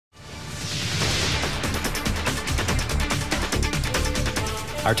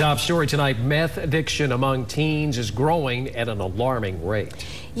Our top story tonight, meth addiction among teens is growing at an alarming rate.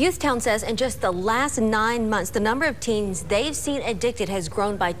 Youthtown says in just the last 9 months, the number of teens they've seen addicted has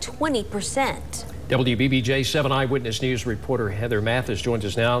grown by 20%. WBBJ 7 Eyewitness News reporter Heather Mathis joins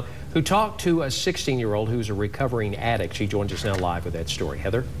us now, who talked to a 16-year-old who's a recovering addict. She joins us now live with that story.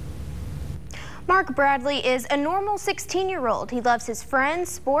 Heather? Mark Bradley is a normal 16-year-old. He loves his friends,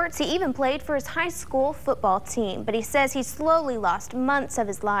 sports. He even played for his high school football team. But he says he slowly lost months of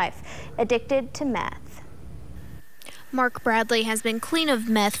his life addicted to meth. Mark Bradley has been clean of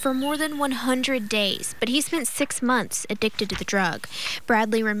meth for more than 100 days, but he spent 6 months addicted to the drug.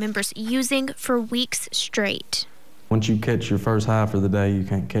 Bradley remembers using for weeks straight. Once you catch your first high for the day, you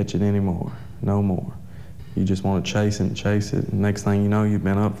can't catch it anymore, no more. You just want to chase it and chase it. And next thing you know, you've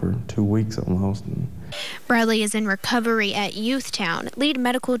been up for 2 weeks almost. Bradley is in recovery at Youthtown. Lead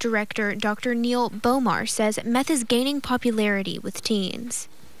medical director Dr. Neil Bomar says meth is gaining popularity with teens.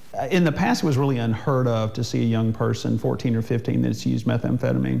 In the past, it was really unheard of to see a young person, 14 or 15, that's used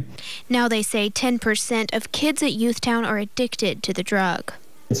methamphetamine. Now they say 10% of kids at Youthtown are addicted to the drug.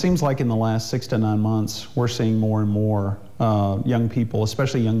 It seems like in the last 6 to 9 months, we're seeing more and more young people,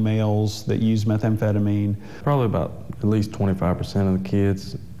 especially young males, that use methamphetamine. Probably about at least 25% of the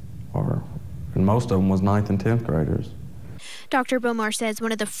kids are, and most of them was 9th and 10th graders. Dr. Bomar says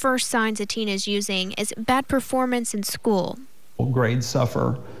one of the first signs a teen is using is bad performance in school. Grades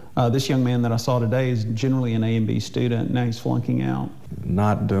suffer. This young man that I saw today is generally an A and B student. Now he's flunking out.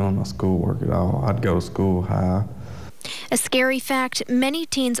 Not doing my schoolwork at all. I'd go to school high. A scary fact, many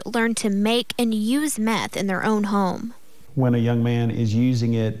teens learn to make and use meth in their own home. When a young man is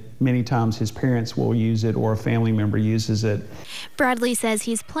using it, many times his parents will use it or a family member uses it. Bradley says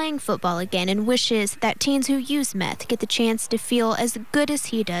he's playing football again and wishes that teens who use meth get the chance to feel as good as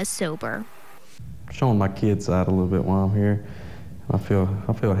he does sober. Showing my kids side a little bit while I'm here. I feel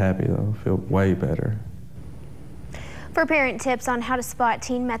happy though. I feel way better. For parent tips on how to spot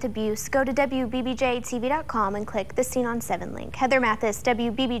teen meth abuse, go to WBBJTV.com and click the Seen on 7 link. Heather Mathis,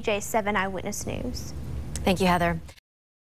 WBBJ 7 Eyewitness News. Thank you, Heather.